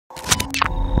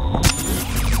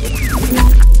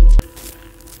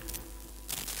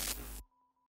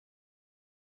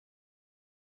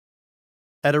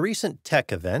At a recent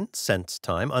tech event,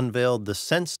 SenseTime unveiled the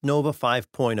SenseNova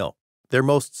 5.0, their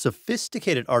most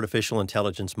sophisticated artificial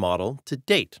intelligence model to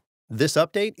date. This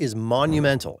update is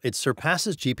monumental. It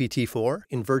surpasses GPT-4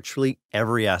 in virtually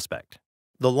every aspect.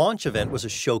 The launch event was a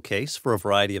showcase for a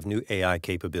variety of new AI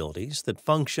capabilities that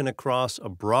function across a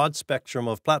broad spectrum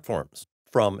of platforms,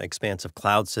 from expansive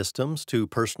cloud systems to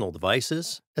personal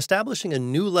devices, establishing a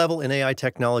new level in AI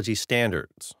technology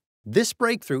standards. This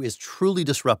breakthrough is truly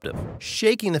disruptive,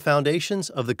 shaking the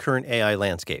foundations of the current AI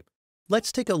landscape.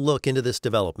 Let's take a look into this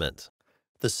development.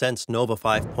 The SenseNova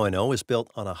 5.0 is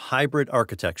built on a hybrid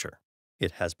architecture.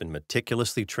 It has been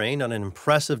meticulously trained on an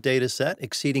impressive data set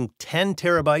exceeding 10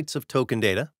 terabytes of token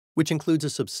data, which includes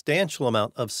a substantial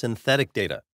amount of synthetic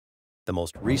data. The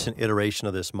most recent iteration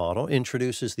of this model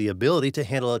introduces the ability to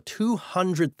handle a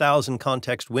 200,000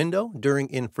 context window during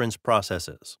inference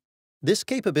processes. This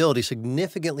capability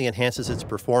significantly enhances its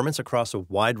performance across a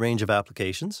wide range of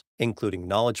applications, including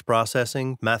knowledge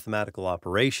processing, mathematical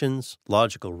operations,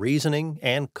 logical reasoning,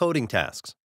 and coding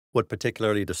tasks. What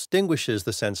particularly distinguishes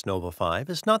the SenseNova 5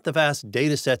 is not the vast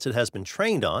datasets it has been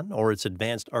trained on or its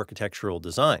advanced architectural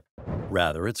design.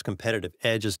 Rather, its competitive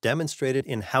edge is demonstrated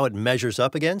in how it measures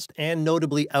up against and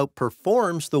notably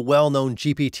outperforms the well-known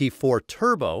GPT-4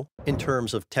 Turbo in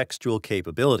terms of textual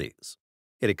capabilities.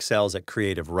 It excels at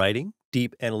creative writing,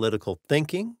 deep analytical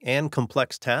thinking, and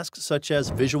complex tasks such as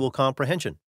visual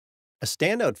comprehension. A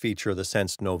standout feature of the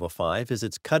SenseNova 5 is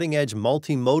its cutting-edge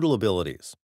multimodal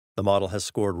abilities. The model has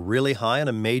scored really high on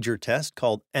a major test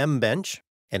called MBench,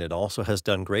 and it also has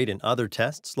done great in other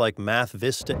tests like Math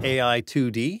Vista AI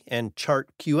 2D and Chart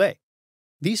QA.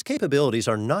 These capabilities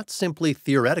are not simply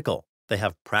theoretical. They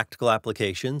have practical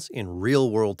applications in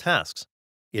real-world tasks.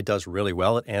 It does really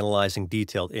well at analyzing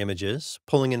detailed images,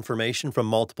 pulling information from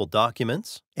multiple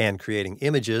documents, and creating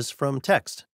images from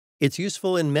text. It's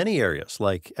useful in many areas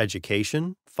like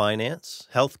education, finance,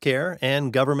 healthcare,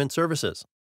 and government services.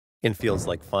 In fields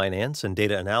like finance and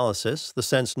data analysis, the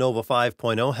SenseNova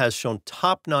 5.0 has shown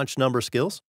top-notch number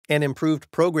skills and improved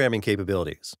programming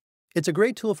capabilities. It's a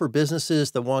great tool for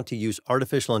businesses that want to use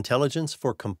artificial intelligence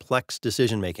for complex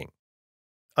decision-making.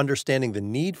 Understanding the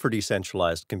need for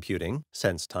decentralized computing,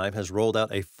 SenseTime has rolled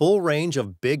out a full range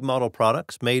of big model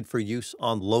products made for use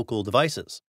on local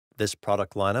devices. This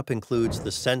product lineup includes the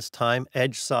SenseTime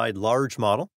Edge-Side Large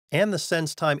Model and the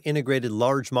SenseTime Integrated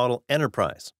Large Model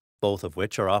Enterprise, both of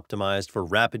which are optimized for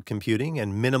rapid computing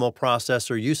and minimal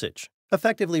processor usage,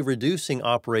 effectively reducing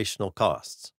operational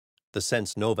costs. The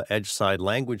SenseNova Edge-Side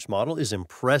Language Model is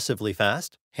impressively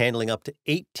fast, handling up to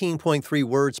 18.3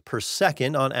 words per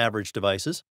second on average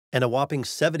devices and a whopping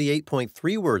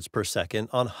 78.3 words per second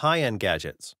on high-end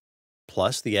gadgets.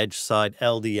 Plus, the Edge-Side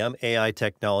LDM AI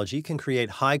technology can create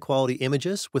high-quality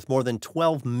images with more than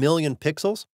 12 million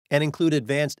pixels and include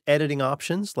advanced editing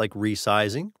options like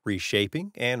resizing,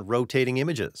 reshaping, and rotating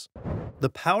images. The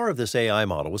power of this AI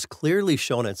model was clearly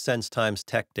shown at SenseTime's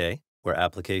Tech Day, where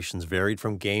applications varied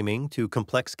from gaming to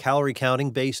complex calorie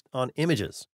counting based on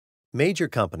images. Major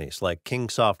companies like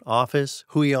Kingsoft Office,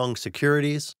 Huiyong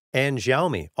Securities, and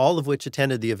Xiaomi, all of which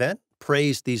attended the event,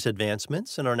 praised these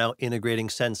advancements and are now integrating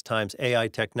SenseTime's AI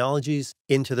technologies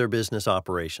into their business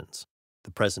operations.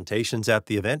 The presentations at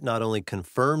the event not only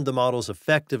confirmed the model's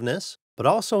effectiveness, but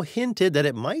also hinted that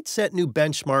it might set new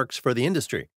benchmarks for the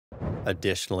industry.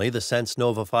 Additionally, the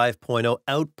SenseNova 5.0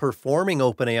 outperforming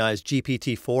OpenAI's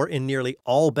GPT-4 in nearly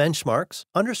all benchmarks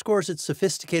underscores its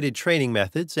sophisticated training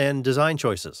methods and design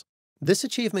choices. This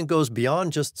achievement goes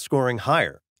beyond just scoring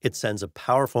higher. It sends a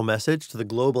powerful message to the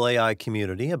global AI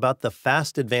community about the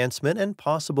fast advancement and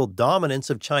possible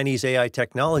dominance of Chinese AI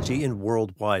technology in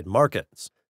worldwide markets.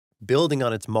 Building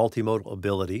on its multimodal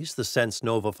abilities, the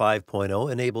SenseNova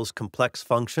 5.0 enables complex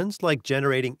functions like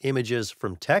generating images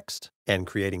from text and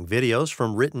creating videos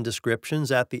from written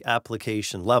descriptions at the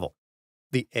application level.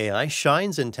 The AI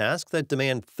shines in tasks that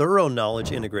demand thorough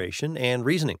knowledge integration and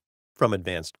reasoning, from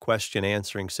advanced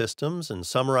question-answering systems and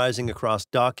summarizing across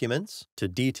documents to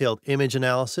detailed image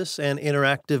analysis and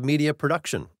interactive media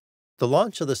production. The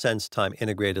launch of the SenseTime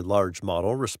Integrated Large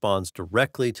Model responds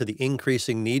directly to the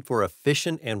increasing need for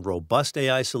efficient and robust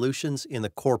AI solutions in the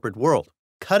corporate world,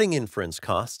 cutting inference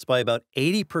costs by about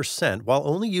 80% while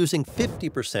only using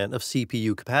 50% of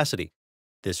CPU capacity.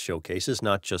 This showcases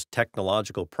not just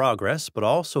technological progress, but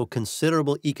also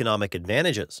considerable economic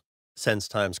advantages.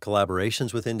 SenseTime's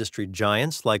collaborations with industry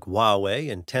giants like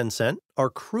Huawei and Tencent are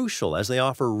crucial as they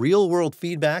offer real-world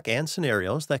feedback and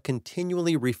scenarios that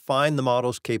continually refine the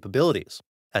model's capabilities.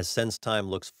 As SenseTime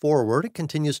looks forward, it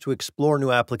continues to explore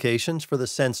new applications for the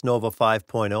SenseNova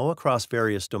 5.0 across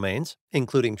various domains,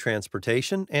 including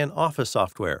transportation and office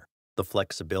software. The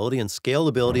flexibility and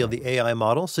scalability of the AI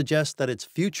model suggests that its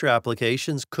future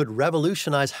applications could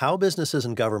revolutionize how businesses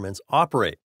and governments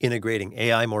operate, integrating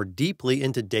AI more deeply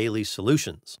into daily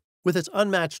solutions. With its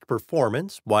unmatched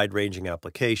performance, wide-ranging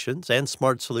applications, and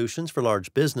smart solutions for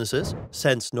large businesses,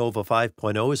 SenseNova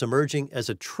 5.0 is emerging as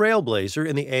a trailblazer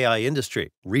in the AI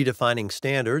industry, redefining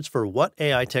standards for what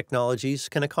AI technologies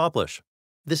can accomplish.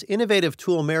 This innovative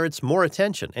tool merits more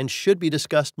attention and should be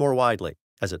discussed more widely,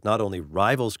 as it not only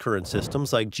rivals current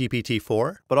systems like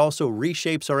GPT4, but also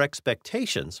reshapes our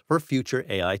expectations for future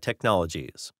AI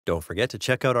technologies. Don't forget to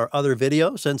check out our other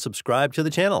videos and subscribe to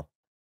the channel.